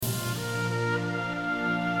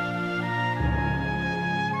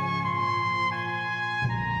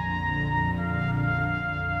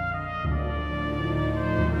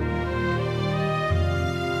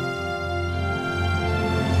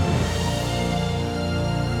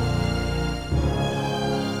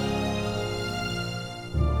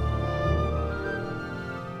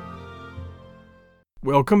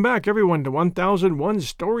Welcome back, everyone, to 1001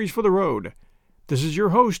 Stories for the Road. This is your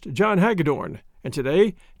host, John Hagedorn, and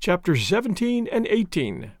today, chapters 17 and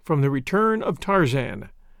 18 from The Return of Tarzan.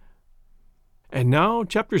 And now,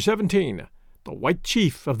 chapter 17, The White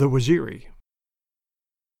Chief of the Waziri.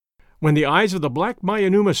 When the eyes of the black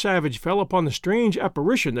Mayanuma savage fell upon the strange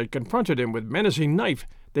apparition that confronted him with menacing knife,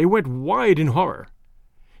 they went wide in horror.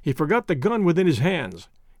 He forgot the gun within his hands.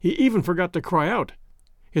 He even forgot to cry out.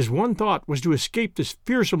 His one thought was to escape this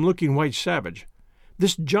fearsome-looking white savage,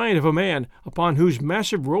 this giant of a man upon whose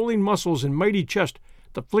massive rolling muscles and mighty chest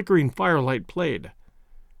the flickering firelight played.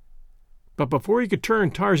 But before he could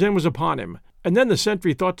turn, Tarzan was upon him, and then the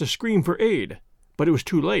sentry thought to scream for aid, but it was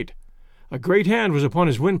too late. A great hand was upon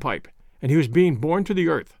his windpipe, and he was being borne to the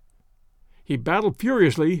earth. He battled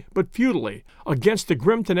furiously, but futilely, against the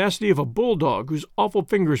grim tenacity of a bulldog whose awful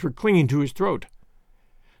fingers were clinging to his throat.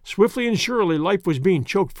 Swiftly and surely life was being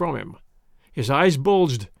choked from him. His eyes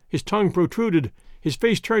bulged, his tongue protruded, his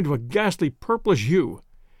face turned to a ghastly purplish hue.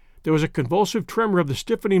 There was a convulsive tremor of the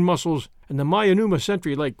stiffening muscles, and the Mayanuma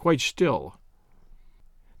sentry lay quite still.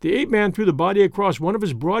 The ape-man threw the body across one of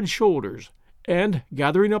his broad shoulders, and,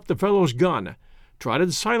 gathering up the fellow's gun,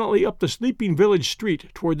 trotted silently up the sleeping village street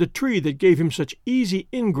toward the tree that gave him such easy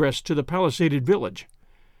ingress to the palisaded village.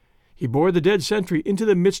 He bore the dead sentry into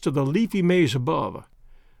the midst of the leafy maze above.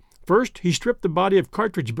 First, he stripped the body of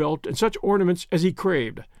cartridge belt and such ornaments as he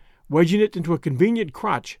craved, wedging it into a convenient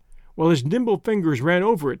crotch, while his nimble fingers ran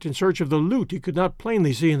over it in search of the loot he could not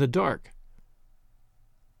plainly see in the dark.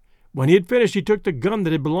 When he had finished, he took the gun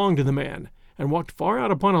that had belonged to the man, and walked far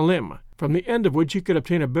out upon a limb, from the end of which he could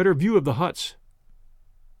obtain a better view of the huts.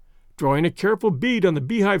 Drawing a careful bead on the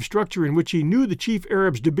beehive structure in which he knew the chief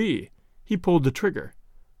Arabs to be, he pulled the trigger.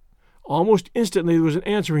 Almost instantly there was an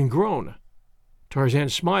answering groan. Tarzan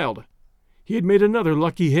smiled. He had made another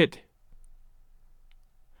lucky hit.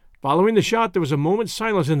 Following the shot, there was a moment's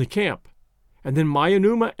silence in the camp, and then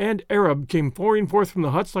Mayanuma and Arab came pouring forth from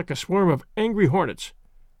the huts like a swarm of angry hornets.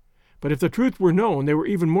 But if the truth were known, they were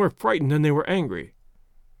even more frightened than they were angry.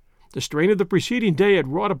 The strain of the preceding day had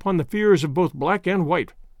wrought upon the fears of both black and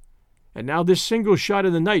white, and now this single shot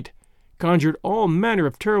in the night conjured all manner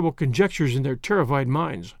of terrible conjectures in their terrified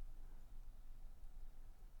minds.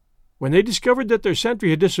 When they discovered that their sentry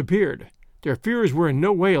had disappeared, their fears were in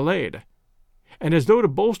no way allayed, and as though to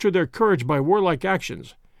bolster their courage by warlike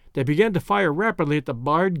actions, they began to fire rapidly at the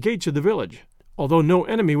barred gates of the village, although no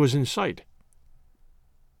enemy was in sight.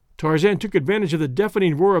 Tarzan took advantage of the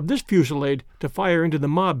deafening roar of this fusillade to fire into the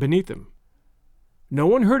mob beneath him. No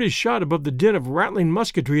one heard his shot above the din of rattling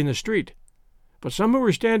musketry in the street, but some who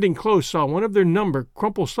were standing close saw one of their number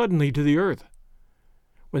crumple suddenly to the earth.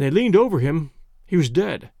 When they leaned over him, he was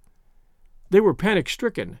dead. They were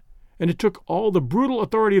panic-stricken, and it took all the brutal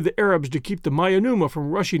authority of the Arabs to keep the Mayanuma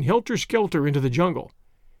from rushing helter-skelter into the jungle,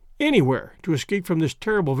 anywhere to escape from this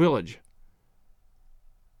terrible village.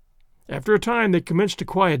 After a time they commenced to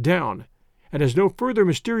quiet down, and as no further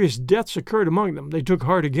mysterious deaths occurred among them, they took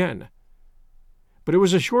heart again. But it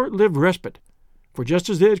was a short-lived respite, for just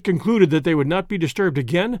as they had concluded that they would not be disturbed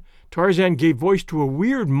again, Tarzan gave voice to a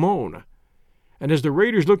weird moan, and as the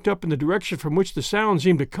raiders looked up in the direction from which the sound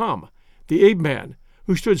seemed to come, the ape-man,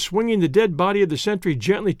 who stood swinging the dead body of the sentry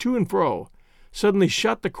gently to and fro, suddenly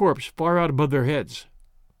shot the corpse far out above their heads.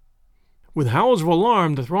 With howls of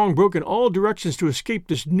alarm, the throng broke in all directions to escape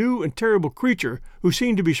this new and terrible creature who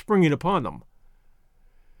seemed to be springing upon them.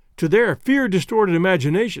 To their fear-distorted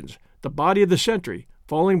imaginations, the body of the sentry,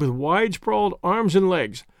 falling with wide-sprawled arms and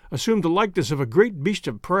legs, assumed the likeness of a great beast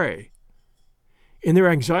of prey. In their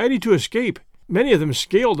anxiety to escape, many of them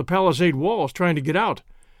scaled the palisade walls trying to get out,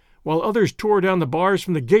 while others tore down the bars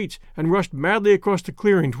from the gates and rushed madly across the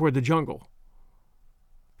clearing toward the jungle.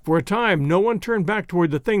 For a time no one turned back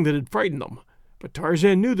toward the thing that had frightened them, but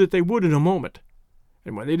Tarzan knew that they would in a moment,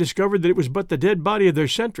 and when they discovered that it was but the dead body of their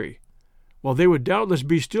sentry, while they would doubtless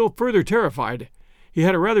be still further terrified, he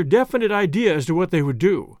had a rather definite idea as to what they would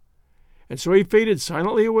do, and so he faded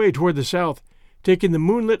silently away toward the south, taking the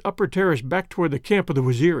moonlit upper terrace back toward the camp of the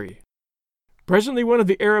Waziri. Presently one of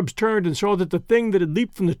the Arabs turned and saw that the thing that had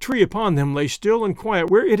leaped from the tree upon them lay still and quiet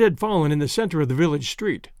where it had fallen in the center of the village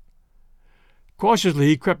street. Cautiously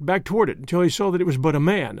he crept back toward it until he saw that it was but a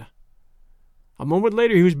man. A moment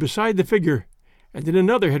later he was beside the figure, and in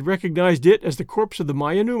another had recognized it as the corpse of the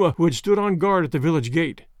Mayanuma who had stood on guard at the village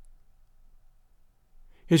gate.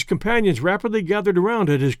 His companions rapidly gathered around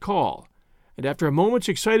at his call, and after a moment's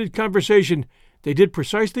excited conversation they did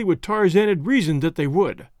precisely what Tarzan had reasoned that they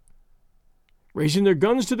would. Raising their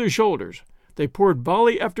guns to their shoulders, they poured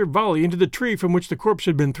volley after volley into the tree from which the corpse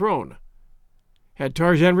had been thrown. Had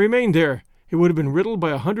Tarzan remained there, he would have been riddled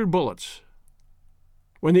by 100 bullets.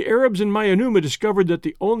 When the Arabs in Mayanuma discovered that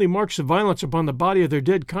the only marks of violence upon the body of their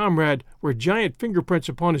dead comrade were giant fingerprints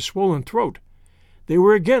upon his swollen throat, they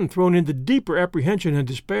were again thrown into deeper apprehension and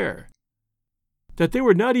despair. That they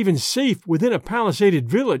were not even safe within a palisaded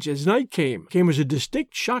village as night came as a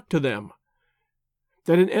distinct shock to them.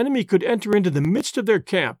 That an enemy could enter into the midst of their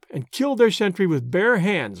camp and kill their sentry with bare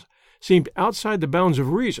hands seemed outside the bounds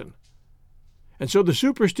of reason. And so the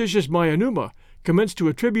superstitious Mayanuma commenced to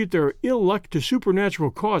attribute their ill luck to supernatural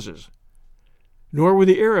causes. Nor were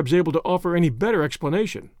the Arabs able to offer any better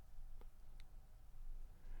explanation.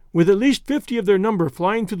 With at least 50 of their number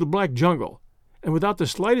flying through the black jungle, and without the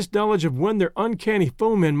slightest knowledge of when their uncanny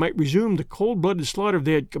foemen might resume the cold-blooded slaughter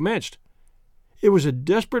they had commenced, it was a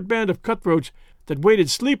desperate band of cutthroats that waited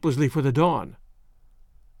sleeplessly for the dawn.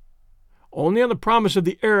 Only on the promise of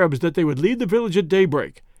the Arabs that they would leave the village at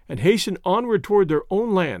daybreak and hasten onward toward their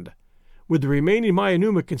own land would the remaining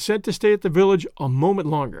Mayanuma consent to stay at the village a moment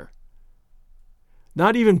longer.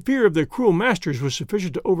 Not even fear of their cruel masters was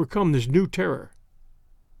sufficient to overcome this new terror.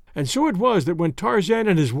 And so it was that when Tarzan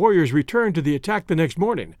and his warriors returned to the attack the next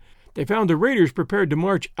morning, they found the raiders prepared to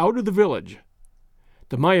march out of the village.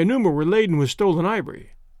 The Mayanuma were laden with stolen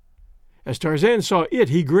ivory. As Tarzan saw it,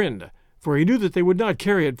 he grinned, for he knew that they would not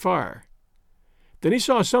carry it far. Then he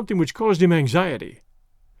saw something which caused him anxiety.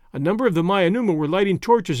 A number of the Mayanuma were lighting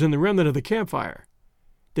torches in the remnant of the campfire.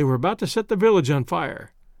 They were about to set the village on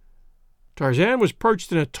fire. Tarzan was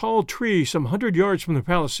perched in a tall tree some 100 yards from the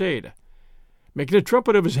palisade. Making a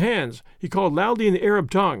trumpet of his hands, he called loudly in the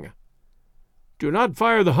Arab tongue, "Do not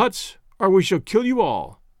fire the huts, or we shall kill you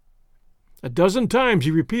all." A dozen times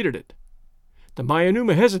he repeated it. The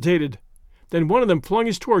Mayanuma hesitated. Then one of them flung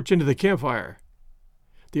his torch into the campfire.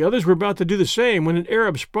 The others were about to do the same when an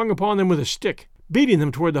Arab sprung upon them with a stick, beating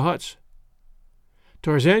them toward the huts.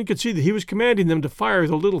 Tarzan could see that he was commanding them to fire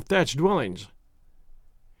the little thatched dwellings.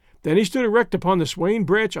 Then he stood erect upon the swaying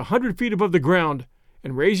branch 100 feet above the ground,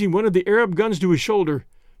 and raising one of the Arab guns to his shoulder,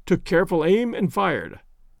 took careful aim and fired.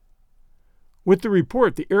 With the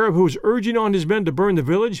report, the Arab who was urging on his men to burn the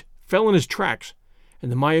village fell in his tracks,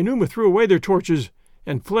 and the Mayanuma threw away their torches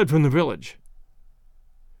and fled from the village.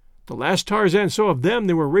 The last Tarzan saw of them,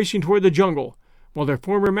 they were racing toward the jungle, while their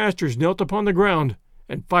former masters knelt upon the ground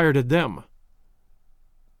and fired at them.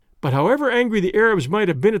 But however angry the Arabs might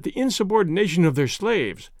have been at the insubordination of their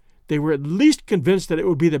slaves, they were at least convinced that it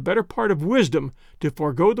would be the better part of wisdom to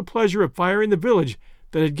forego the pleasure of firing the village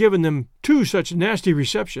that had given them 2 such nasty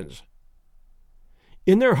receptions.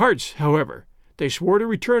 In their hearts, however, they swore to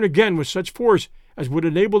return again with such force as would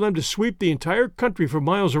enable them to sweep the entire country for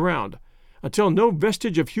miles around, until no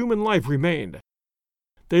vestige of human life remained.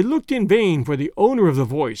 They looked in vain for the owner of the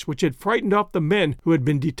voice which had frightened off the men who had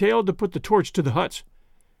been detailed to put the torch to the huts,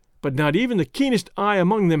 but not even the keenest eye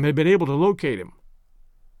among them had been able to locate him.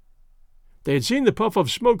 They had seen the puff of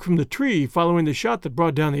smoke from the tree following the shot that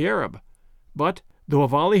brought down the Arab, but, though a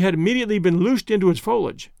volley had immediately been loosed into its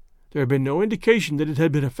foliage, there had been no indication that it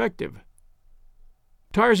had been effective.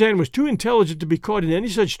 Tarzan was too intelligent to be caught in any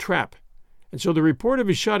such trap, and so the report of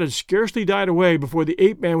his shot had scarcely died away before the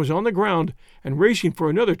ape-man was on the ground and racing for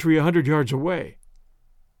another tree 100 yards away.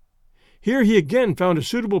 Here he again found a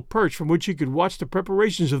suitable perch from which he could watch the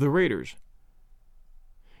preparations of the raiders.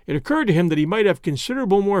 It occurred to him that he might have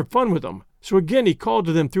considerable more fun with them, so again he called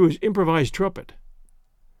to them through his improvised trumpet.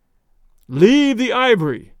 "Leave the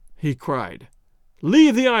ivory!" he cried.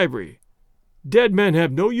 "Leave the ivory! Dead men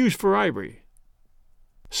have no use for ivory."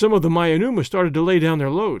 Some of the Mayanuma started to lay down their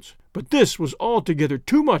loads, but this was altogether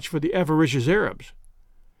too much for the avaricious Arabs.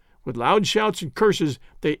 With loud shouts and curses,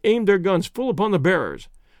 they aimed their guns full upon the bearers,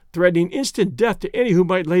 threatening instant death to any who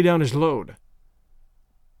might lay down his load.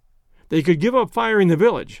 They could give up firing the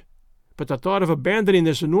village, but the thought of abandoning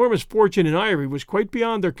this enormous fortune in ivory was quite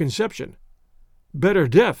beyond their conception. Better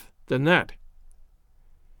death than that.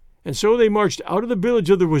 And so they marched out of the village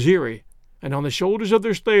of the Waziri, and on the shoulders of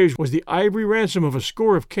their slaves was the ivory ransom of a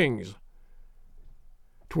score of kings.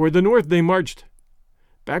 Toward the north they marched,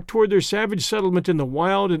 back toward their savage settlement in the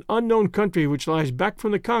wild and unknown country which lies back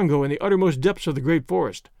from the Congo in the uttermost depths of the great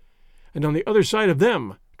forest, and on the other side of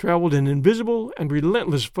them traveled an invisible and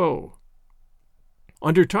relentless foe.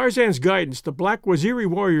 Under Tarzan's guidance, the black Waziri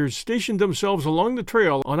warriors stationed themselves along the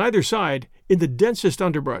trail on either side in the densest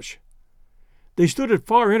underbrush. They stood at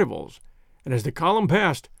far intervals, and as the column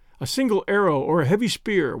passed, a single arrow or a heavy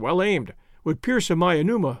spear, well aimed, would pierce a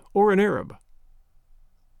Mayanuma or an Arab.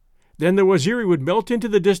 Then the Waziri would melt into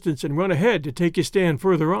the distance and run ahead to take his stand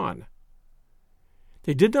further on.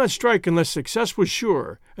 They did not strike unless success was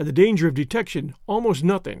sure and the danger of detection almost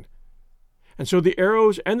nothing, and so the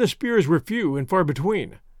arrows and the spears were few and far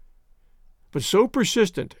between, but so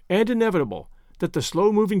persistent and inevitable that the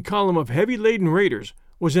slow-moving column of heavy-laden raiders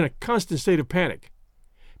was in a constant state of panic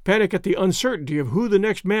at the uncertainty of who the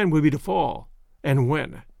next man would be to fall, and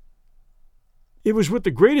when. It was with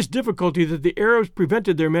the greatest difficulty that the Arabs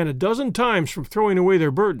prevented their men a dozen times from throwing away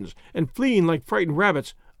their burdens and fleeing like frightened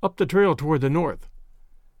rabbits up the trail toward the north.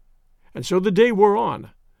 And so the day wore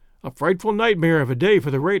on, a frightful nightmare of a day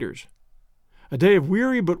for the raiders, a day of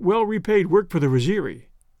weary but well-repaid work for the Waziri.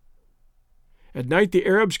 At night the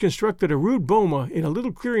Arabs constructed a rude boma in a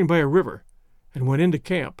little clearing by a river, and went into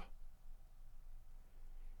camp.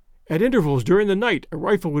 At intervals during the night a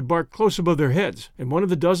rifle would bark close above their heads, and one of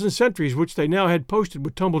the dozen sentries which they now had posted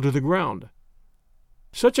would tumble to the ground.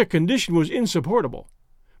 Such a condition was insupportable,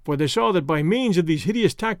 for they saw that by means of these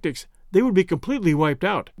hideous tactics they would be completely wiped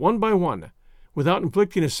out, one by one, without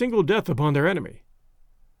inflicting a single death upon their enemy.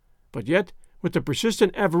 But yet, with the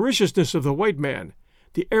persistent avariciousness of the white man,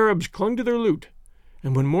 the Arabs clung to their loot,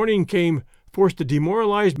 and when morning came, forced the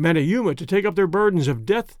demoralized Manayooma to take up their burdens of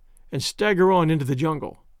death and stagger on into the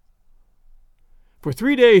jungle. For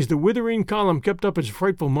 3 days the withering column kept up its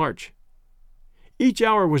frightful march. Each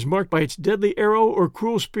hour was marked by its deadly arrow or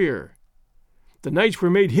cruel spear. The nights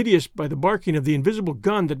were made hideous by the barking of the invisible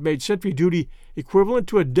gun that made sentry duty equivalent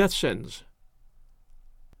to a death sentence.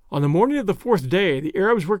 On the morning of the 4th day, the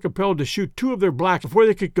Arabs were compelled to shoot 2 of their blacks before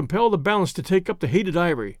they could compel the balance to take up the hated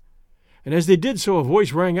ivory, and as they did so a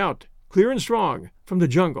voice rang out, clear and strong, from the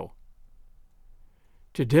jungle.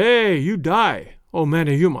 "Today you die, O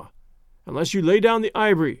Manayooma, unless you lay down the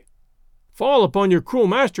ivory. Fall upon your cruel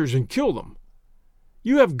masters and kill them.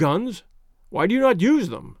 You have guns. Why do you not use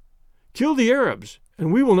them? Kill the Arabs,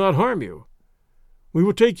 and we will not harm you. We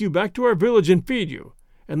will take you back to our village and feed you,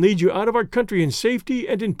 and lead you out of our country in safety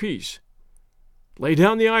and in peace. Lay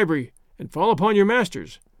down the ivory, and fall upon your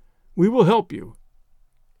masters. We will help you.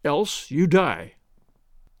 Else you die."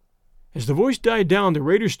 As the voice died down, the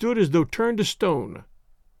raiders stood as though turned to stone.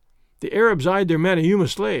 The Arabs eyed their Manayooma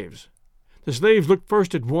slaves. The slaves looked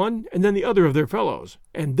first at one and then the other of their fellows,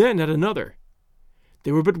 and then at another.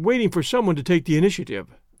 They were but waiting for someone to take the initiative.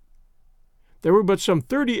 There were but some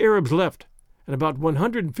 30 Arabs left, and about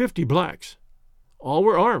 150 blacks. All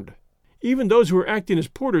were armed. Even those who were acting as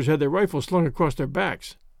porters had their rifles slung across their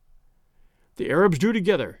backs. The Arabs drew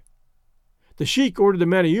together. The sheik ordered the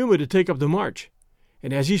Manayooma to take up the march,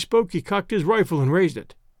 and as he spoke he cocked his rifle and raised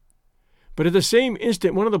it. But at the same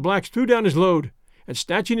instant one of the blacks threw down his load, and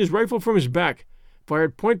snatching his rifle from his back,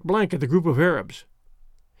 fired point-blank at the group of Arabs.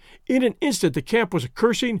 In an instant the camp was a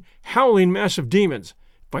cursing, howling mass of demons,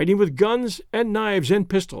 fighting with guns and knives and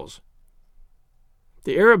pistols.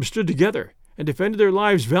 The Arabs stood together and defended their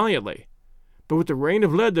lives valiantly, but with the rain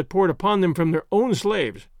of lead that poured upon them from their own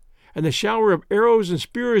slaves, and the shower of arrows and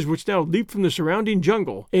spears which now leaped from the surrounding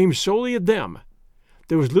jungle, aimed solely at them,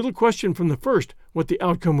 there was little question from the first what the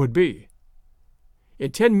outcome would be.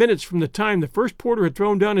 In 10 minutes from the time the first porter had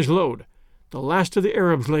thrown down his load, the last of the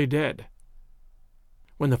Arabs lay dead.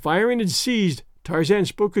 When the firing had ceased, Tarzan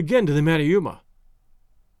spoke again to the Manayooma.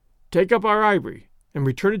 "Take up our ivory, and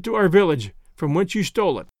return it to our village from whence you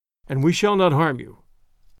stole it, and we shall not harm you."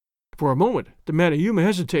 For a moment the Manayooma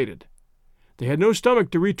hesitated. They had no stomach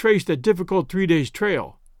to retrace that difficult 3 days'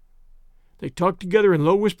 trail. They talked together in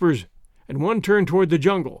low whispers, and one turned toward the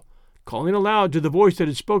jungle, calling aloud to the voice that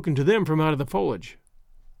had spoken to them from out of the foliage.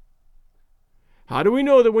 "How do we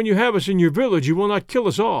know that when you have us in your village you will not kill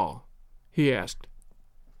us all?" he asked.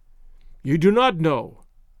 "You do not know,"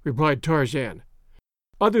 replied Tarzan,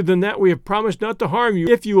 "other than that we have promised not to harm you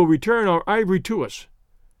if you will return our ivory to us.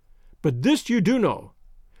 But this you do know,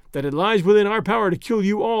 that it lies within our power to kill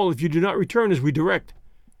you all if you do not return as we direct,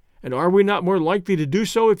 and are we not more likely to do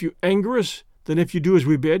so if you anger us than if you do as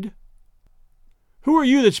we bid?" "Who are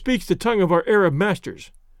you that speaks the tongue of our Arab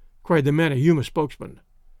masters?" cried the Manayooma spokesman.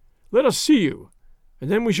 "Let us see you,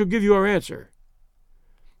 and then we shall give you our answer."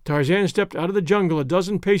 Tarzan stepped out of the jungle a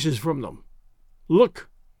dozen paces from them. "Look,"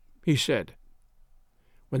 he said.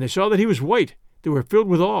 When they saw that he was white, they were filled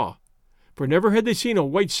with awe, for never had they seen a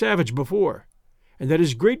white savage before, and at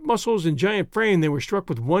his great muscles and giant frame they were struck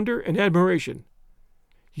with wonder and admiration.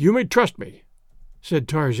 "You may trust me," said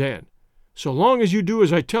Tarzan, "so long as you do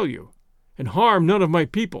as I tell you, and harm none of my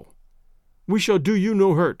people. We shall do you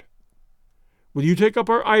no hurt. Will you take up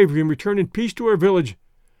our ivory and return in peace to our village,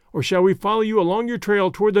 or shall we follow you along your trail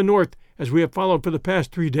toward the north as we have followed for the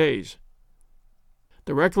past 3 days?"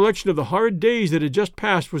 The recollection of the horrid days that had just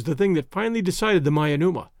passed was the thing that finally decided the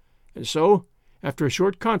Manayooma, and so, after a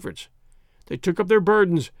short conference, they took up their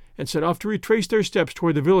burdens and set off to retrace their steps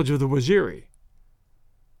toward the village of the Waziri.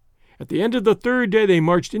 At the end of the third day they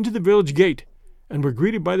marched into the village gate and were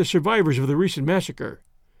greeted by the survivors of the recent massacre,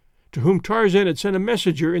 to whom Tarzan had sent a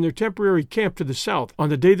messenger in their temporary camp to the south on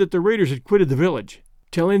the day that the raiders had quitted the village,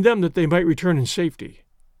 telling them that they might return in safety.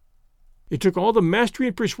 It took all the mastery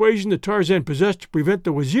and persuasion that Tarzan possessed to prevent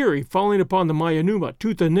the Waziri falling upon the Mayanuma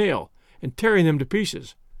tooth and nail and tearing them to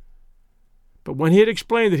pieces. But when he had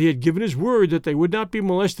explained that he had given his word that they would not be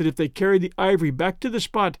molested if they carried the ivory back to the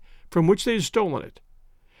spot from which they had stolen it,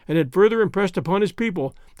 and had further impressed upon his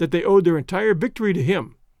people that they owed their entire victory to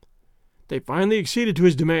him, they finally acceded to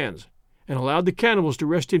his demands and allowed the cannibals to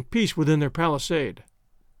rest in peace within their palisade.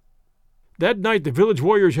 That night the village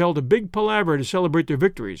warriors held a big palaver to celebrate their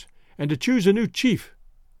victories and to choose a new chief.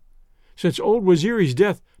 Since old Waziri's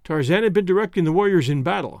death, Tarzan had been directing the warriors in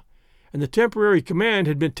battle, and the temporary command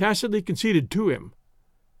had been tacitly conceded to him.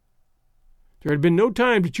 There had been no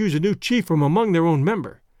time to choose a new chief from among their own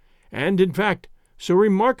number, and, in fact, so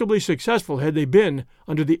remarkably successful had they been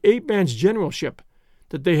under the ape-man's generalship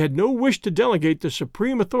that they had no wish to delegate the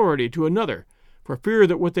supreme authority to another for fear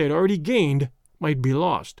that what they had already gained might be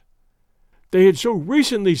lost. They had so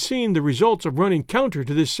recently seen the results of running counter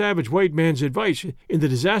to this savage white man's advice in the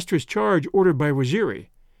disastrous charge ordered by Waziri,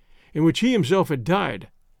 in which he himself had died,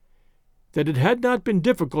 that it had not been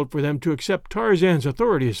difficult for them to accept Tarzan's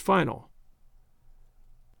authority as final.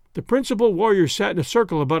 The principal warriors sat in a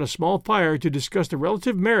circle about a small fire to discuss the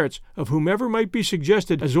relative merits of whomever might be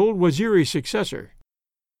suggested as old Waziri's successor.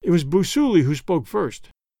 It was Busuli who spoke first.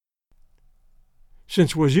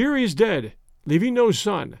 "Since Waziri is dead, leaving no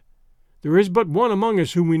son, there is but one among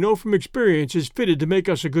us whom we know from experience is fitted to make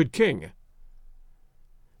us a good king.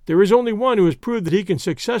 There is only one who has proved that he can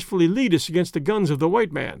successfully lead us against the guns of the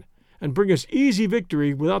white man, and bring us easy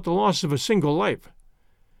victory without the loss of a single life.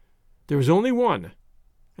 There is only one,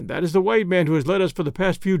 and that is the white man who has led us for the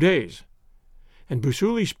past few days." And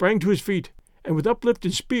Busuli sprang to his feet, and with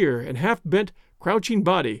uplifted spear and half-bent, crouching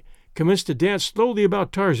body, commenced to dance slowly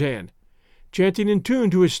about Tarzan, chanting in tune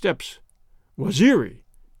to his steps, "Waziri,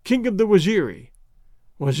 king of the Waziri!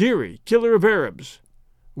 Waziri, killer of Arabs!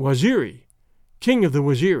 Waziri, king of the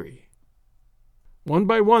Waziri!" One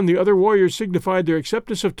by one the other warriors signified their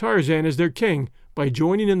acceptance of Tarzan as their king by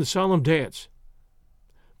joining in the solemn dance.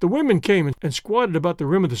 The women came and squatted about the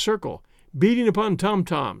rim of the circle, beating upon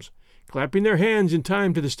tom-toms, clapping their hands in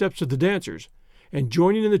time to the steps of the dancers, and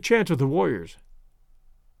joining in the chant of the warriors.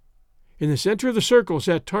 In the center of the circle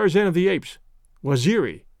sat Tarzan of the Apes,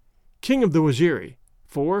 Waziri, king of the Waziri,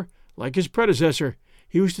 for, like his predecessor,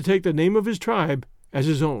 he was to take the name of his tribe as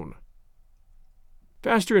his own.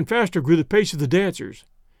 Faster and faster grew the pace of the dancers,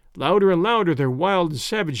 louder and louder their wild and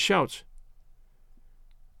savage shouts.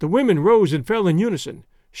 The women rose and fell in unison,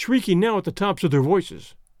 shrieking now at the tops of their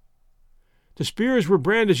voices. The spears were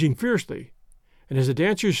brandishing fiercely, and as the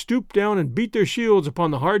dancers stooped down and beat their shields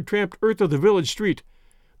upon the hard-tramped earth of the village street,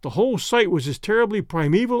 the whole sight was as terribly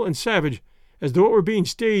primeval and savage as though it were being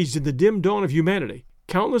staged in the dim dawn of humanity,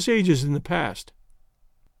 countless ages in the past.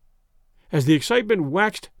 As the excitement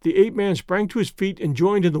waxed, the ape-man sprang to his feet and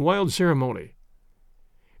joined in the wild ceremony.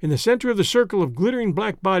 In the center of the circle of glittering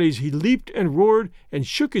black bodies he leaped and roared and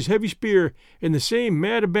shook his heavy spear in the same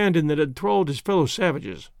mad abandon that had enthralled his fellow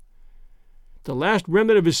savages. The last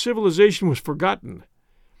remnant of his civilization was forgotten.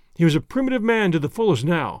 He was a primitive man to the fullest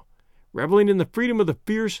now, reveling in the freedom of the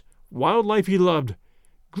fierce, wild life he loved,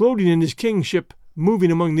 gloating in his kingship, moving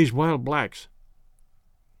among these wild blacks.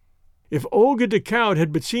 If Olga de Koude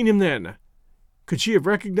had but seen him then, could she have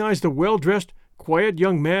recognized the well-dressed, quiet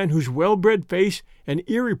young man whose well-bred face and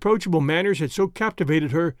irreproachable manners had so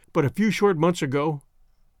captivated her but a few short months ago?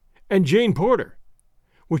 And Jane Porter?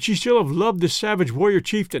 Would she still have loved this savage warrior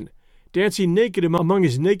chieftain, dancing naked among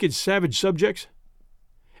his naked savage subjects?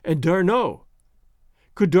 And D'Arnot?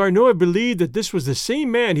 Could D'Arnot have believed that this was the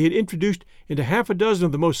same man he had introduced into half a dozen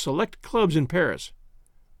of the most select clubs in Paris?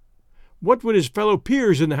 What would his fellow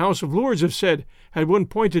peers in the House of Lords have said had one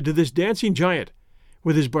pointed to this dancing giant,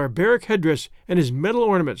 with his barbaric headdress and his metal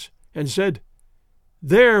ornaments, and said,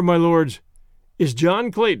 "There, my lords, is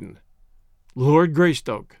John Clayton, Lord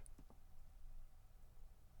Greystoke"?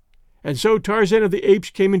 And so Tarzan of the Apes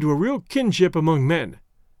came into a real kinship among men.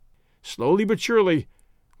 Slowly but surely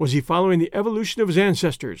was he following the evolution of his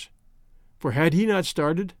ancestors, for had he not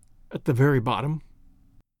started at the very bottom?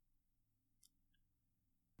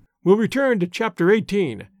 We'll return to Chapter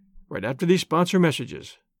 18 right after these sponsor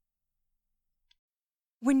messages.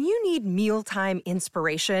 When you need mealtime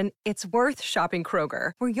inspiration, it's worth shopping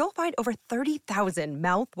Kroger, where you'll find over 30,000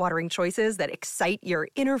 mouth-watering choices that excite your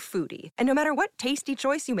inner foodie. And no matter what tasty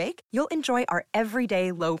choice you make, you'll enjoy our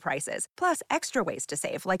everyday low prices, plus extra ways to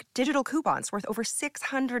save, like digital coupons worth over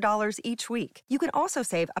 $600 each week. You can also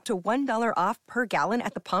save up to $1 off per gallon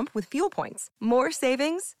at the pump with fuel points. More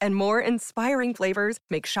savings and more inspiring flavors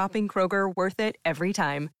make shopping Kroger worth it every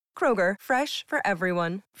time. Kroger, fresh for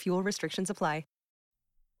everyone. Fuel restrictions apply.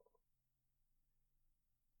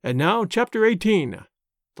 And now, Chapter 18,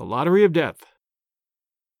 The Lottery of Death.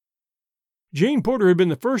 Jane Porter had been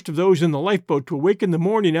the first of those in the lifeboat to awaken the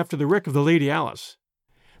morning after the wreck of the Lady Alice.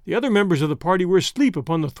 The other members of the party were asleep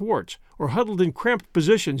upon the thwarts or huddled in cramped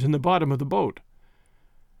positions in the bottom of the boat.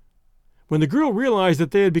 When the girl realized that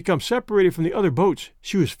they had become separated from the other boats,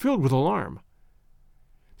 she was filled with alarm.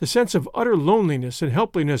 The sense of utter loneliness and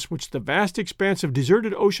helplessness which the vast expanse of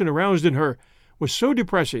deserted ocean aroused in her was so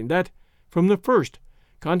depressing that, from the first,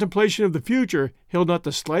 contemplation of the future held not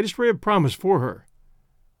the slightest ray of promise for her.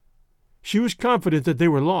 She was confident that they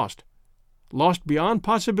were lost beyond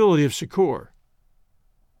possibility of succor.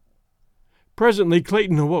 Presently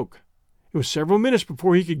Clayton awoke. It was several minutes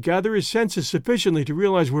before he could gather his senses sufficiently to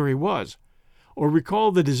realize where he was, or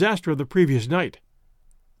recall the disaster of the previous night.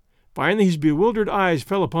 Finally his bewildered eyes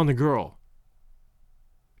fell upon the girl.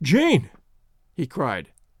 "Jane!" he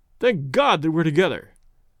cried. "Thank God that we're together!"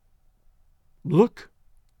 "Look!"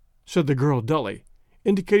 said the girl dully,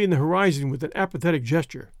 indicating the horizon with an apathetic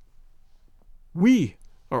gesture. "We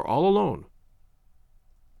are all alone."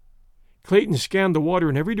 Clayton scanned the water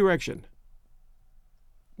in every direction.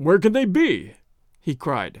 "Where can they be?" he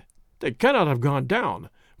cried. "They cannot have gone down,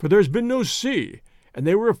 for there has been no sea, and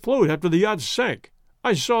they were afloat after the yacht sank.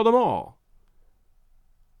 I saw them all."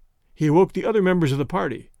 He awoke the other members of the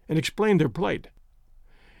party and explained their plight.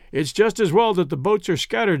 "It's just as well that the boats are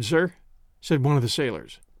scattered, sir," said one of the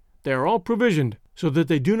sailors. "They are all provisioned, so that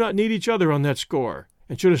they do not need each other on that score,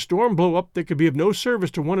 and should a storm blow up they could be of no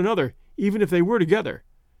service to one another, even if they were together.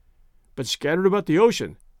 But scattered about the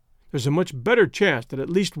ocean, there's a much better chance that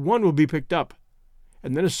at least one will be picked up,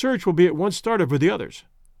 and then a search will be at once started for the others.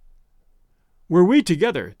 Were we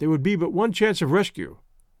together, there would be but one chance of rescue,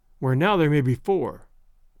 where now there may be four."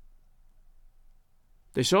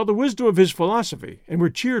 They saw the wisdom of his philosophy and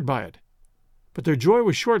were cheered by it, but their joy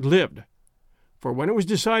was short-lived. For when it was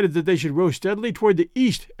decided that they should row steadily toward the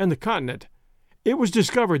east and the continent, it was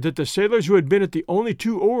discovered that the sailors who had been at the only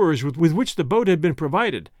 2 oars with which the boat had been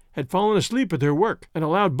provided had fallen asleep at their work and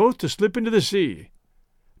allowed both to slip into the sea,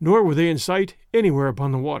 nor were they in sight anywhere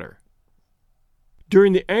upon the water.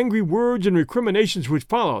 During the angry words and recriminations which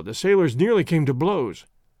followed, the sailors nearly came to blows,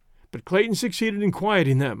 but Clayton succeeded in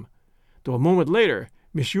quieting them, though a moment later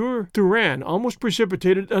Monsieur Thuran almost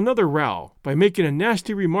precipitated another row by making a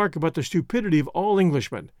nasty remark about the stupidity of all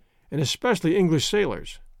Englishmen, and especially English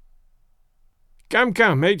sailors. "Come,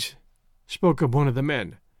 come, mates," spoke up one of the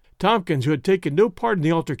men, Tompkins, who had taken no part in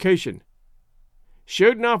the altercation.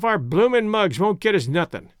 "Shooting off our bloomin' mugs won't get us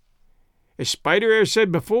nothing. As Spider Air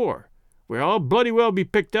said before, we'll all bloody well be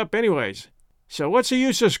picked up anyways, so what's the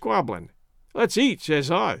use of squabbling? Let's eat,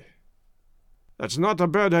 says I." "That's not a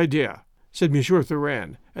bad idea," said Monsieur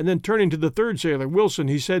Thuran, and then turning to the third sailor, Wilson,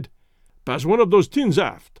 he said, "Pass one of those tins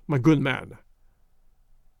aft, my good man."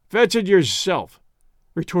 "Fetch it yourself,"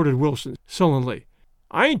 retorted Wilson sullenly.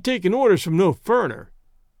 "I ain't taking orders from no furriner.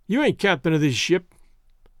 You ain't captain of this ship."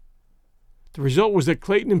 The result was that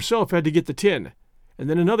Clayton himself had to get the tin, and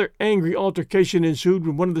then another angry altercation ensued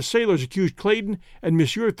when one of the sailors accused Clayton and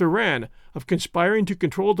Monsieur Thuran of conspiring to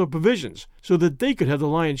control the provisions so that they could have the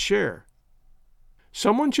lion's share.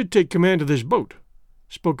 "Someone should take command of this boat,"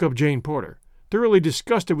 spoke up Jane Porter, thoroughly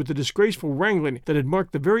disgusted with the disgraceful wrangling that had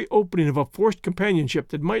marked the very opening of a forced companionship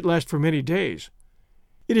that might last for many days.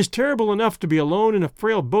 "It is terrible enough to be alone in a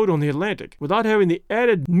frail boat on the Atlantic, without having the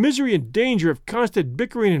added misery and danger of constant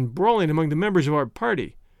bickering and brawling among the members of our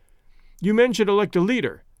party. You men should elect a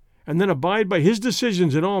leader, and then abide by his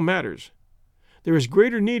decisions in all matters. There is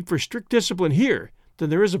greater need for strict discipline here than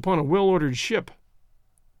there is upon a well-ordered ship."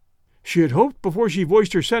 She had hoped before she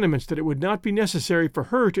voiced her sentiments that it would not be necessary for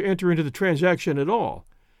her to enter into the transaction at all,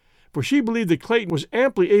 for she believed that Clayton was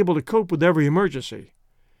amply able to cope with every emergency.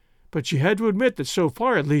 But she had to admit that so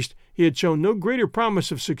far at least he had shown no greater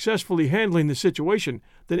promise of successfully handling the situation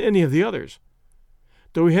than any of the others,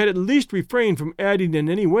 though he had at least refrained from adding in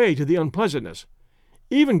any way to the unpleasantness,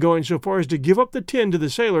 even going so far as to give up the tin to the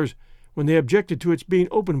sailors when they objected to its being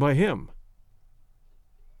opened by him.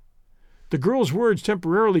 The girl's words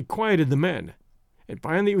temporarily quieted the men, and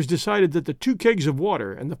finally it was decided that the 2 kegs of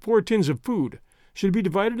water and the 4 tins of food should be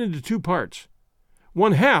divided into 2 parts,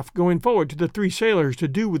 one half going forward to the 3 sailors to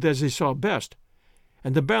do with as they saw best,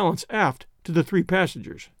 and the balance aft to the 3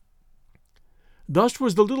 passengers. Thus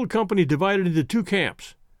was the little company divided into 2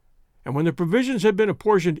 camps, and when the provisions had been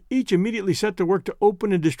apportioned, each immediately set to work to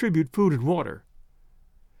open and distribute food and water.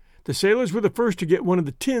 The sailors were the first to get one of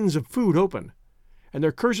the tins of food open, and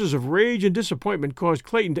their curses of rage and disappointment caused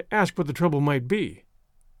Clayton to ask what the trouble might be.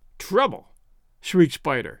 "Trouble!" shrieked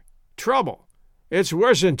Spider. "Trouble! It's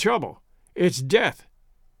worse than trouble. It's death.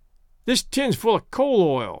 This tin's full of coal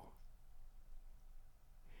oil."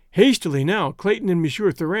 Hastily now, Clayton and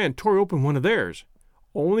Monsieur Thuran tore open one of theirs,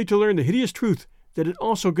 only to learn the hideous truth that it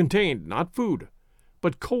also contained not food,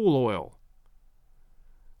 but coal oil.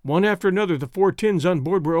 One after another the 4 tins on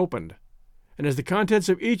board were opened, and as the contents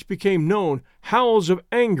of each became known, howls of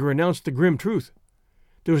anger announced the grim truth.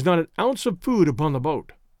 There was not an ounce of food upon the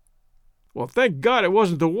boat. "Well, thank God it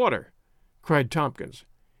wasn't the water," cried Tompkins.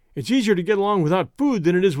 "It's easier to get along without food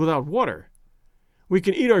than it is without water. We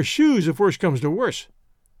can eat our shoes if worse comes to worse,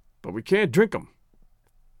 but we can't drink 'em."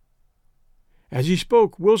 As he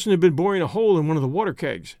spoke, Wilson had been boring a hole in one of the water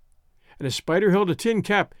kegs, and as Spider held a tin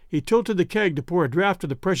cap, he tilted the keg to pour a draught of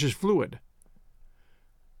the precious fluid.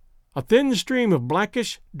 A thin stream of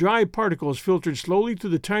blackish, dry particles filtered slowly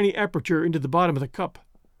through the tiny aperture into the bottom of the cup.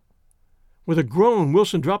 With a groan,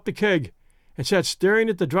 Wilson dropped the keg and sat staring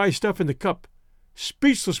at the dry stuff in the cup,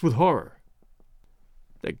 speechless with horror.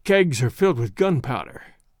 "The kegs are filled with gunpowder,"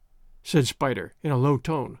 said Spider in a low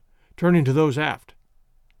tone, turning to those aft.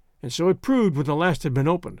 And so it proved when the last had been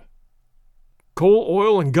opened. "Coal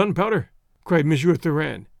oil and gunpowder!" cried Monsieur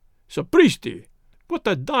Thuran. "Sapristi! What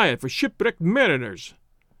a diet for shipwrecked mariners!"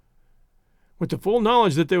 With the full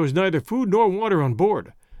knowledge that there was neither food nor water on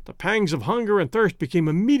board, the pangs of hunger and thirst became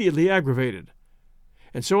immediately aggravated.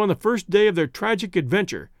 And so on the first day of their tragic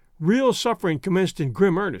adventure, real suffering commenced in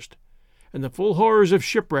grim earnest, and the full horrors of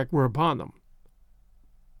shipwreck were upon them.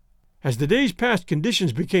 As the days passed,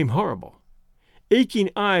 conditions became horrible. Aching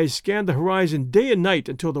eyes scanned the horizon day and night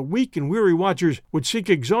until the weak and weary watchers would sink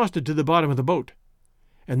exhausted to the bottom of the boat,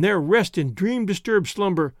 and there rest in dream-disturbed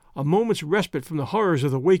slumber a moment's respite from the horrors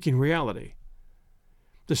of the waking reality.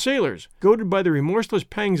 The sailors, goaded by the remorseless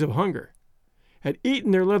pangs of hunger, had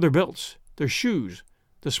eaten their leather belts, their shoes,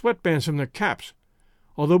 the sweatbands from their caps,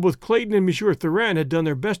 although both Clayton and Monsieur Thuran had done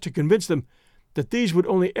their best to convince them that these would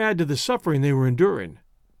only add to the suffering they were enduring.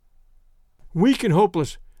 Weak and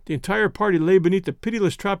hopeless, the entire party lay beneath the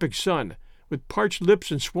pitiless tropic sun, with parched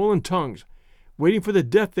lips and swollen tongues, waiting for the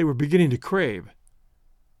death they were beginning to crave.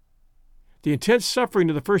 The intense suffering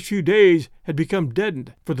of the first few days had become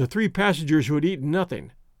deadened for the 3 passengers who had eaten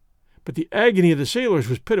nothing, but the agony of the sailors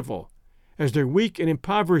was pitiful, as their weak and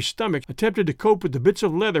impoverished stomachs attempted to cope with the bits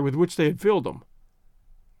of leather with which they had filled them.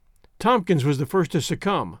 Tompkins was the first to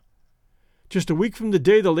succumb. Just a week from the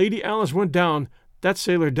day the Lady Alice went down, that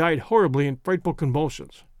sailor died horribly in frightful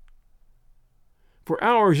convulsions. For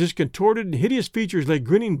hours his contorted and hideous features lay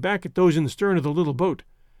grinning back at those in the stern of the little boat,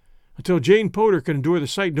 until Jane Porter could endure the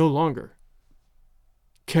sight no longer.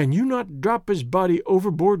 "Can you not drop his body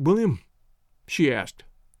overboard, William?" she asked.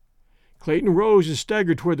 Clayton rose and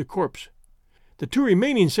staggered toward the corpse. The 2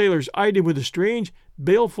 remaining sailors eyed him with a strange,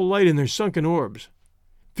 baleful light in their sunken orbs.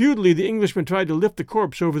 Futilely the Englishman tried to lift the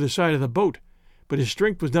corpse over the side of the boat, but his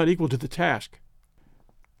strength was not equal to the task.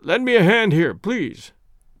 "Lend me a hand here, please,"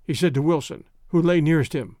 he said to Wilson, who lay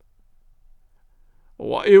nearest him.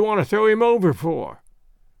 "What you want to throw him over for?"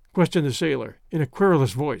 questioned the sailor, in a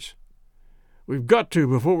querulous voice. "We've got to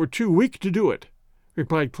before we're too weak to do it,"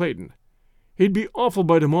 replied Clayton. "He'd be awful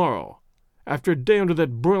by tomorrow, after a day under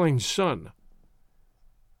that broiling sun."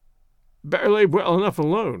 "Better lay well enough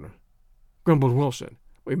alone," grumbled Wilson.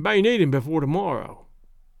 "We may need him before tomorrow."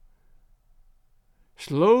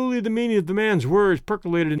 Slowly the meaning of the man's words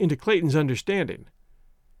percolated into Clayton's understanding.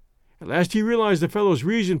 At last he realized the fellow's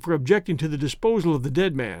reason for objecting to the disposal of the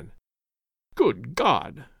dead man. "Good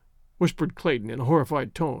God!" whispered Clayton in a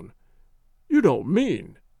horrified tone. "You don't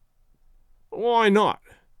mean—" "Why not?"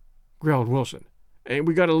 growled Wilson. "Ain't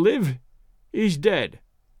we got to live? He's dead,"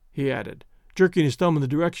 he added, jerking his thumb in the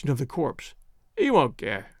direction of the corpse. "He won't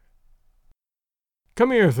care."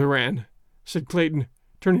 "Come here, Thuran," said Clayton,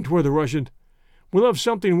 turning toward the Russian. "We'll have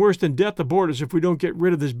something worse than death aboard us if we don't get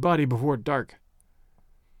rid of this body before dark."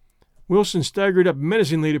 Wilson staggered up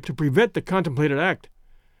menacingly to prevent the contemplated act,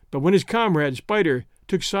 but when his comrade, Spider,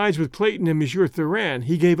 took sides with Clayton and Monsieur Thuran,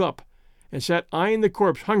 he gave up, and sat eyeing the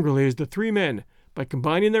corpse hungrily as the 3 men, by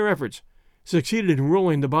combining their efforts, succeeded in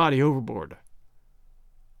rolling the body overboard.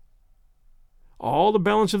 All the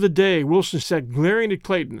balance of the day Wilson sat glaring at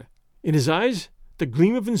Clayton, in his eyes the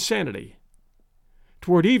gleam of insanity.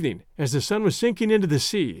 Toward evening, as the sun was sinking into the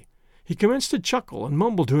sea, he commenced to chuckle and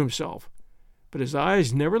mumble to himself, but his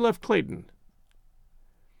eyes never left Clayton.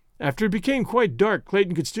 After it became quite dark,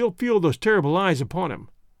 Clayton could still feel those terrible eyes upon him.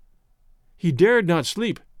 He dared not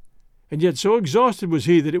sleep, and yet so exhausted was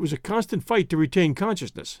he that it was a constant fight to retain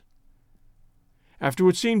consciousness. After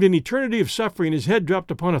what seemed an eternity of suffering, his head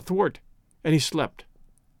dropped upon a thwart, and he slept.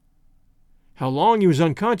 How long he was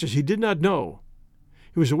unconscious he did not know.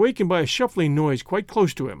 He was awakened by a shuffling noise quite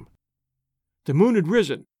close to him. The moon had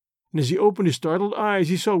risen, and as he opened his startled eyes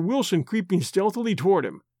he saw Wilson creeping stealthily toward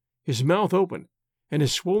him, his mouth open, and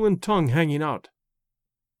his swollen tongue hanging out.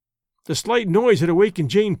 The slight noise had awakened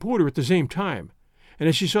Jane Porter at the same time, and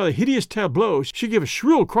as she saw the hideous tableau she gave a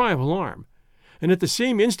shrill cry of alarm, and at the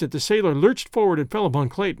same instant the sailor lurched forward and fell upon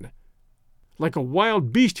Clayton. Like a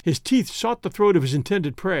wild beast his teeth sought the throat of his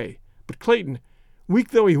intended prey, but Clayton, weak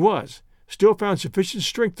though he was, still found sufficient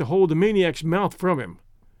strength to hold the maniac's mouth from him.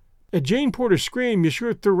 At Jane Porter's scream,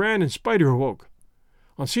 Monsieur Thuran and Spider awoke.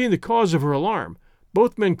 On seeing the cause of her alarm,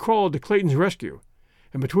 both men crawled to Clayton's rescue,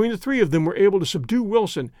 and between the three of them were able to subdue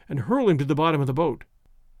Wilson and hurl him to the bottom of the boat.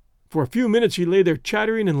 For a few minutes he lay there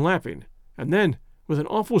chattering and laughing, and then, with an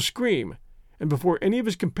awful scream, and before any of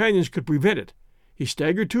his companions could prevent it, he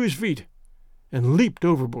staggered to his feet and leaped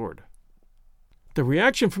overboard. The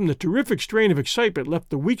reaction from the terrific strain of excitement left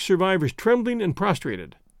the weak survivors trembling and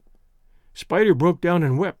prostrated. Spider broke down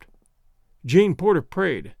and wept. Jane Porter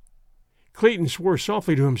prayed. Clayton swore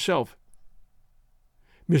softly to himself.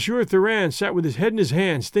 Monsieur Thuran sat with his head in his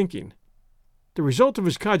hands, thinking. The result of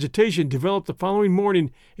his cogitation developed the following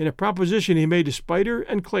morning in a proposition he made to Spider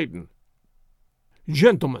and Clayton.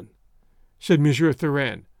 "Gentlemen," said Monsieur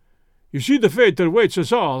Thuran, "you see the fate that awaits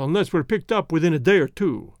us all unless we're picked up within a day or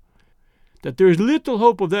two. That there is little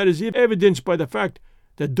hope of that is evidenced by the fact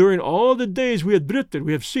that during all the days we have drifted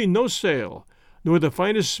we have seen no sail, nor the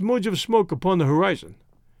faintest smudge of smoke upon the horizon.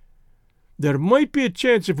 There might be a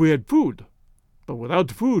chance if we had food, but without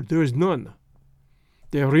food there is none.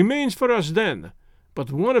 There remains for us, then,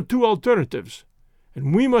 but one of two alternatives,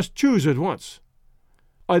 and we must choose at once.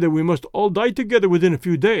 Either we must all die together within a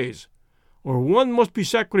few days, or one must be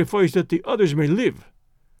sacrificed that the others may live.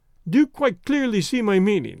 Do you quite clearly see my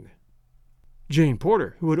meaning?" Jane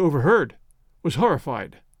Porter, who had overheard, was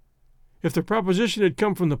horrified. If the proposition had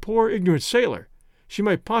come from the poor, ignorant sailor, she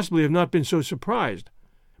might possibly have not been so surprised,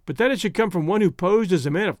 but that it should come from one who posed as a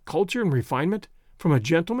man of culture and refinement, from a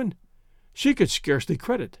gentleman, she could scarcely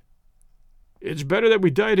credit. "It's better that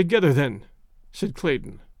we die together, then," said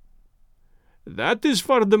Clayton. "That is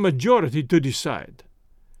for the majority to decide,"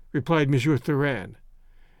 replied Monsieur Thuran.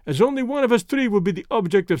 "As only one of us three will be the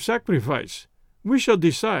object of sacrifice, we shall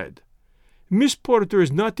decide. Miss Porter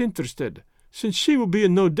is not interested, since she will be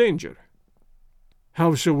in no danger."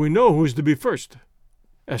 "How shall we know who is to be first?"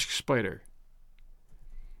 asked Spider.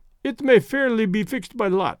 "It may fairly be fixed by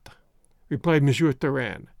lot," replied Monsieur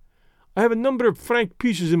Thuran. "I have a number of franc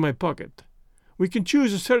pieces in my pocket. We can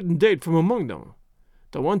choose a certain date from among them.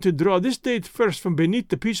 The one to draw this date first from beneath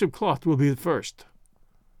the piece of cloth will be the first."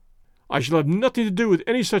 "I shall have nothing to do with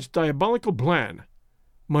any such diabolical plan,"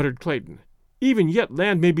 muttered Clayton. "Even yet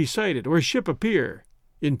land may be sighted, or a ship appear,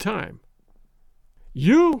 in time."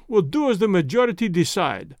 "You will do as the majority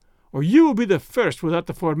decide, or you will be the first without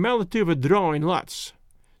the formality of a drawing lots,"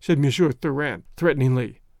 said Monsieur Thuran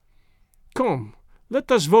threateningly. "Come,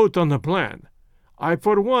 let us vote on the plan. I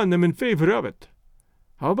for one am in favor of it.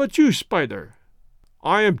 How about you, Spider?"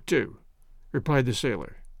 "I am too," replied the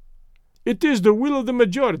sailor. "It is the will of the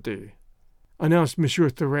majority," announced Monsieur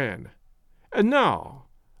Thuran. "And now,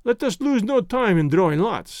 let us lose no time in drawing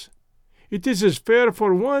lots. It is as fair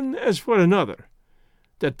for one as for another.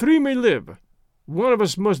 That three may live, one of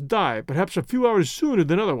us must die, perhaps a few hours sooner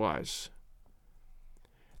than otherwise."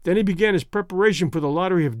 Then he began his preparation for the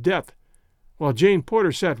lottery of death, while Jane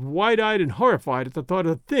Porter sat wide-eyed and horrified at the thought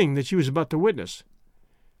of the thing that she was about to witness.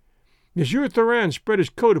 Monsieur Thuran spread his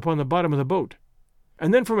coat upon the bottom of the boat,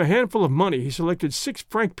 and then from a handful of money he selected 6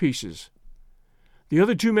 franc pieces. The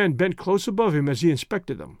other 2 men bent close above him as he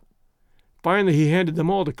inspected them. Finally he handed them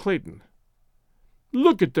all to Clayton.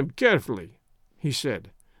 "Look at them carefully," he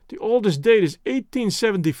said. "The oldest date is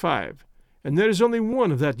 1875, and there is only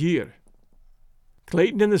one of that year."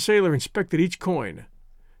 Clayton and the sailor inspected each coin.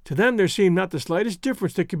 To them there seemed not the slightest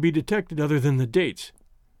difference that could be detected other than the dates.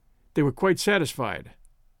 They were quite satisfied.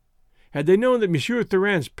 Had they known that Monsieur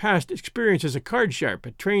Thuran's past experience as a card sharp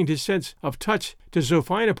had trained his sense of touch to so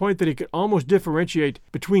fine a point that he could almost differentiate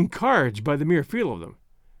between cards by the mere feel of them,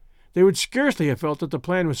 they would scarcely have felt that the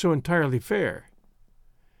plan was so entirely fair.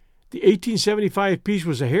 The 1875 piece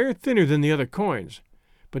was a hair thinner than the other coins,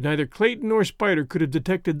 but neither Clayton nor Spider could have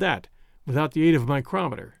detected that without the aid of a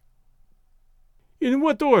micrometer. "In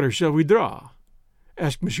what order shall we draw?"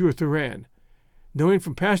 asked Monsieur Thuran, knowing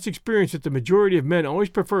from past experience that the majority of men always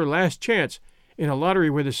prefer last chance in a lottery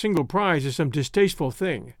where the single prize is some distasteful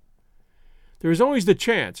thing. There is always the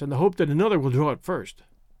chance and the hope that another will draw it first.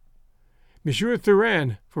 Monsieur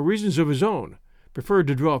Thuran, for reasons of his own, preferred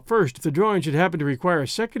to draw first if the drawing should happen to require a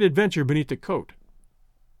second adventure beneath the coat.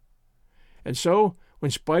 And so,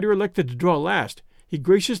 when Spider elected to draw last, he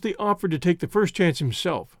graciously offered to take the first chance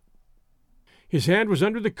himself. His hand was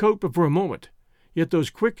under the coat but for a moment, yet those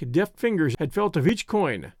quick, deft fingers had felt of each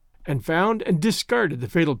coin, and found and discarded the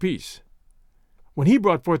fatal piece. When he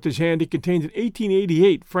brought forth his hand, it contained an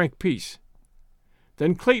 1888 franc piece.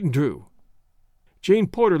 Then Clayton drew. Jane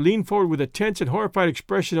Porter leaned forward with a tense and horrified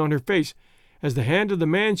expression on her face as the hand of the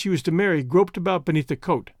man she was to marry groped about beneath the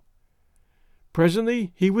coat.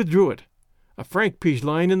 Presently he withdrew it, a franc piece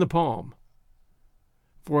lying in the palm.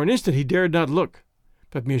 For an instant he dared not look,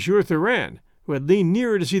 but Monsieur Thuran, who had leaned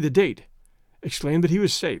nearer to see the date, exclaimed that he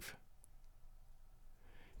was safe.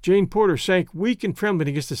 Jane Porter sank weak and trembling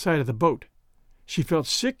against the side of the boat. She felt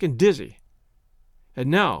sick and dizzy.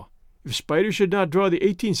 And now, if Spider should not draw the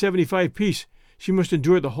 1875 piece, she must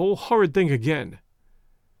endure the whole horrid thing again.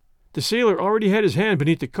 The sailor already had his hand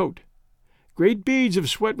beneath the coat. Great beads of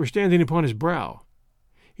sweat were standing upon his brow.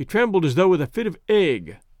 He trembled as though with a fit of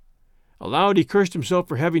ague. Aloud he cursed himself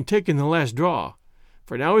for having taken the last draw,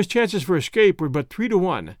 for now his chances for escape were but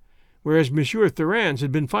 3-1, whereas Monsieur Thuran's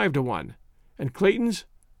had been 5-1, and Clayton's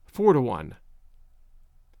 4-1.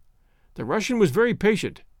 The Russian was very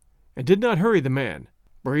patient, and did not hurry the man,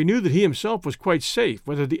 for he knew that he himself was quite safe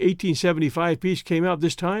whether the 1875 piece came out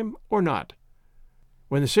this time or not.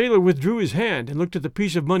 When the sailor withdrew his hand and looked at the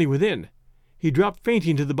piece of money within, he dropped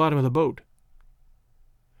fainting to the bottom of the boat.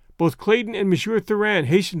 Both Clayton and Monsieur Thuran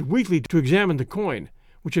hastened weakly to examine the coin,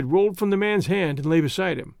 which had rolled from the man's hand and lay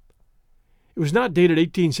beside him. It was not dated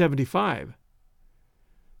 1875.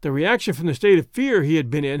 The reaction from the state of fear he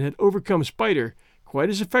had been in had overcome Spider quite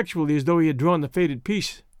as effectually as though he had drawn the fated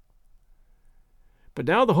piece. But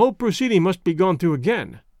now the whole proceeding must be gone through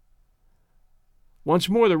again. Once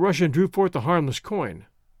more the Russian drew forth the harmless coin.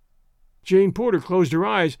 Jane Porter closed her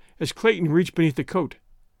eyes as Clayton reached beneath the coat.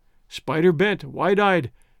 Spider bent,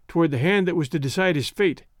 wide-eyed, toward the hand that was to decide his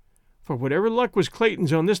fate, for whatever luck was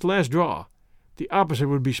Clayton's on this last draw, the opposite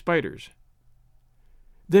would be Spider's.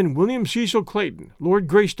 Then William Cecil Clayton, Lord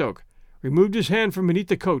Greystoke, removed his hand from beneath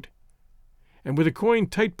the coat, and with the coin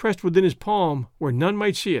tight pressed within his palm where none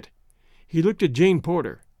might see it, he looked at Jane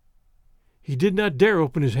Porter. He did not dare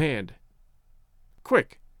open his hand.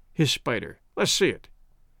 "Quick," hissed Spider. "Let's see it."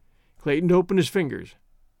 Clayton opened his fingers.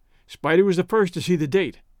 Spider was the first to see the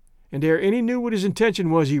date, and ere any knew what his intention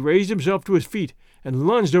was, he raised himself to his feet and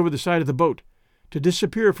lunged over the side of the boat, to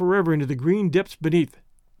disappear forever into the green depths beneath.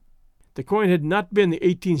 The coin had not been the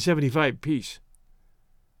 1875 piece.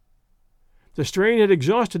 The strain had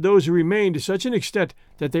exhausted those who remained to such an extent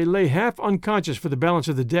that they lay half unconscious for the balance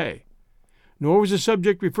of the day, nor was the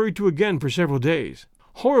subject referred to again for several days.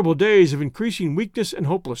 Horrible days of increasing weakness and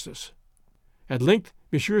hopelessness. At length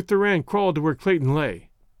Monsieur Thuran crawled to where Clayton lay.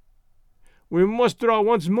 "We must draw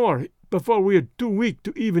once more before we are too weak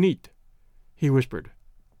to even eat," he whispered.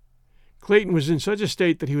 Clayton was in such a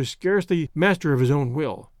state that he was scarcely master of his own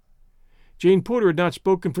will. Jane Porter had not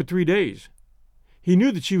spoken for 3 days. He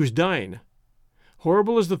knew that she was dying.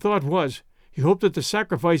 Horrible as the thought was, he hoped that the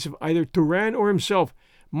sacrifice of either Thuran or himself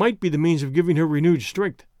might be the means of giving her renewed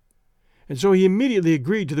strength, and so he immediately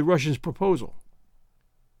agreed to the Russian's proposal.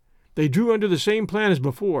 They drew under the same plan as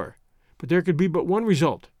before, but there could be but one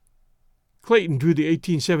result. Clayton drew the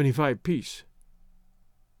 1875 piece.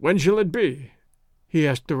 "When shall it be?" he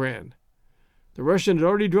asked Thuran. The Russian had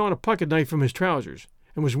already drawn a pocket knife from his trousers,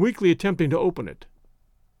 and was weakly attempting to open it.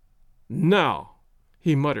 "Now,"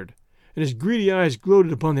 he muttered, and his greedy eyes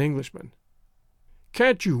gloated upon the Englishman.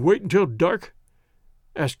 "Can't you wait until dark?"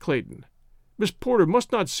 asked Clayton. "Miss Porter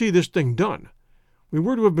must not see this thing done. We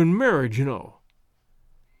were to have been married, you know."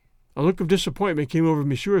 A look of disappointment came over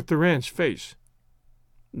Monsieur Thuran's face.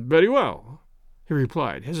 "Very well," he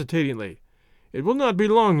replied, hesitatingly. "It will not be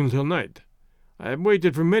long until night. I have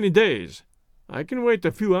waited for many days. I can wait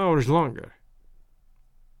a few hours longer."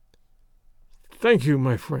 "Thank you,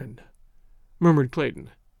 my friend," murmured Clayton.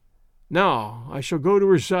 "Now I shall go to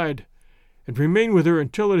her side and remain with her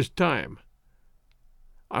until it is time.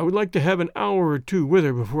 I would like to have an hour or two with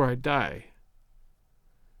her before I die."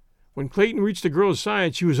 When Clayton reached the girl's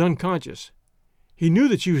side, she was unconscious. He knew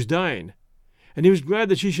that she was dying, and he was glad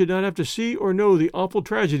that she should not have to see or know the awful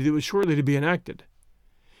tragedy that was shortly to be enacted.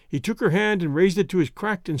 He took her hand and raised it to his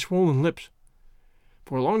cracked and swollen lips.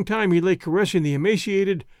 For a long time he lay caressing the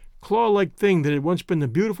emaciated, claw-like thing that had once been the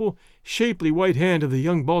beautiful, shapely white hand of the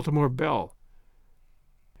young Baltimore belle.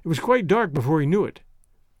 It was quite dark before he knew it,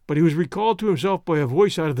 but he was recalled to himself by a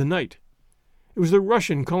voice out of the night. It was the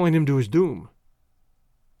Russian calling him to his doom.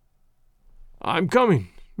 "I'm coming,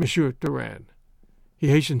 Monsieur Durand," he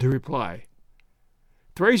hastened to reply.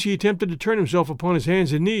 Thrice he attempted to turn himself upon his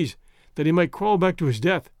hands and knees, that he might crawl back to his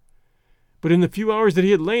death. But in the few hours that he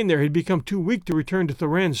had lain there, he had become too weak to return to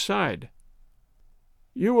Thuran's side.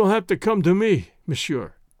 "You will have to come to me,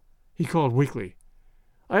 monsieur," he called weakly.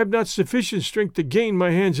 "I have not sufficient strength to gain my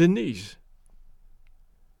hands and knees."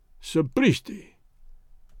 "Sapristi,"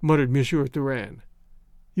 muttered Monsieur Durand.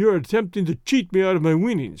 "You are attempting to cheat me out of my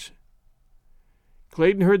winnings."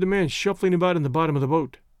 Clayton heard the man shuffling about in the bottom of the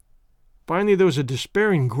boat. Finally there was a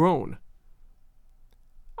despairing groan.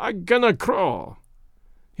 "I cannot crawl,"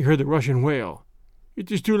 he heard the Russian wail. "It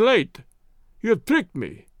is too late. You have tricked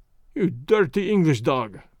me, you dirty English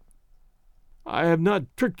dog." "I have not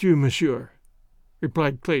tricked you, monsieur,"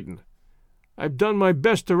 replied Clayton. "I have done my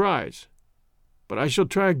best to rise, but I shall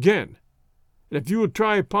try again, and if you will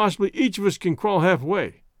try, possibly each of us can crawl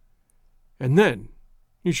halfway, and then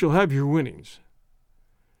you shall have your winnings."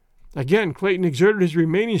 Again Clayton exerted his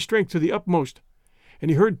remaining strength to the utmost, and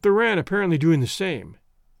he heard Thuran apparently doing the same.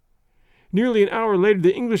 Nearly an hour later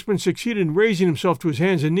the Englishman succeeded in raising himself to his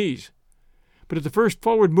hands and knees, but at the first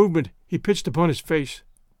forward movement he pitched upon his face.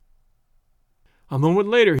 A moment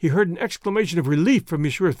later he heard an exclamation of relief from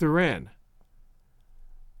Monsieur Thuran.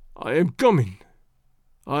 "I am coming,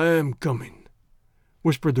 I am coming,"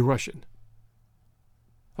 whispered the Russian.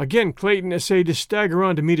 Again Clayton essayed to stagger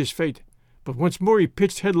on to meet his fate, but once more he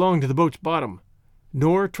pitched headlong to the boat's bottom,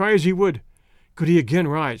 nor, try as he would, could he again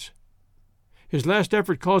rise. His last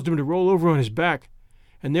effort caused him to roll over on his back,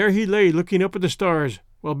 and there he lay looking up at the stars,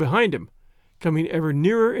 while behind him, coming ever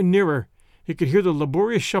nearer and nearer, he could hear the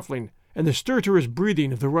laborious shuffling and the stertorous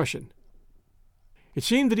breathing of the Russian. It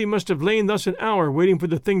seemed that he must have lain thus an hour waiting for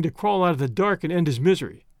the thing to crawl out of the dark and end his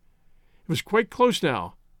misery. It was quite close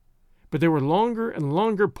now, but there were longer and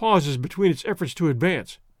longer pauses between its efforts to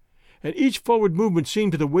advance, and each forward movement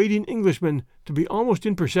seemed to the waiting Englishman to be almost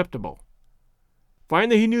imperceptible.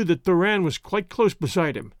 Finally he knew that Thuran was quite close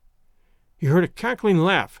beside him. He heard a cackling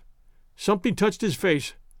laugh, something touched his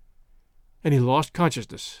face, and he lost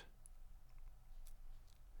consciousness.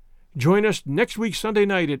 Join us next week Sunday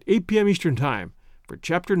night at 8 p.m. Eastern Time for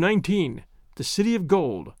Chapter 19, The City of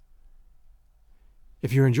Gold.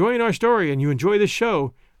 If you're enjoying our story and you enjoy this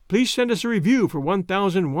show, please send us a review for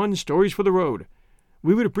 1001 Stories for the Road.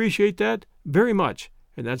 We would appreciate that very much,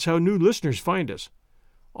 and that's how new listeners find us.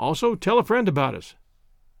 Also, tell a friend about us.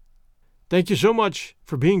 Thank you so much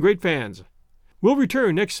for being great fans. We'll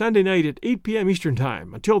return next Sunday night at 8 p.m. Eastern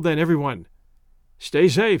Time. Until then, everyone, stay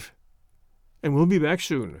safe, and we'll be back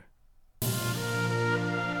soon.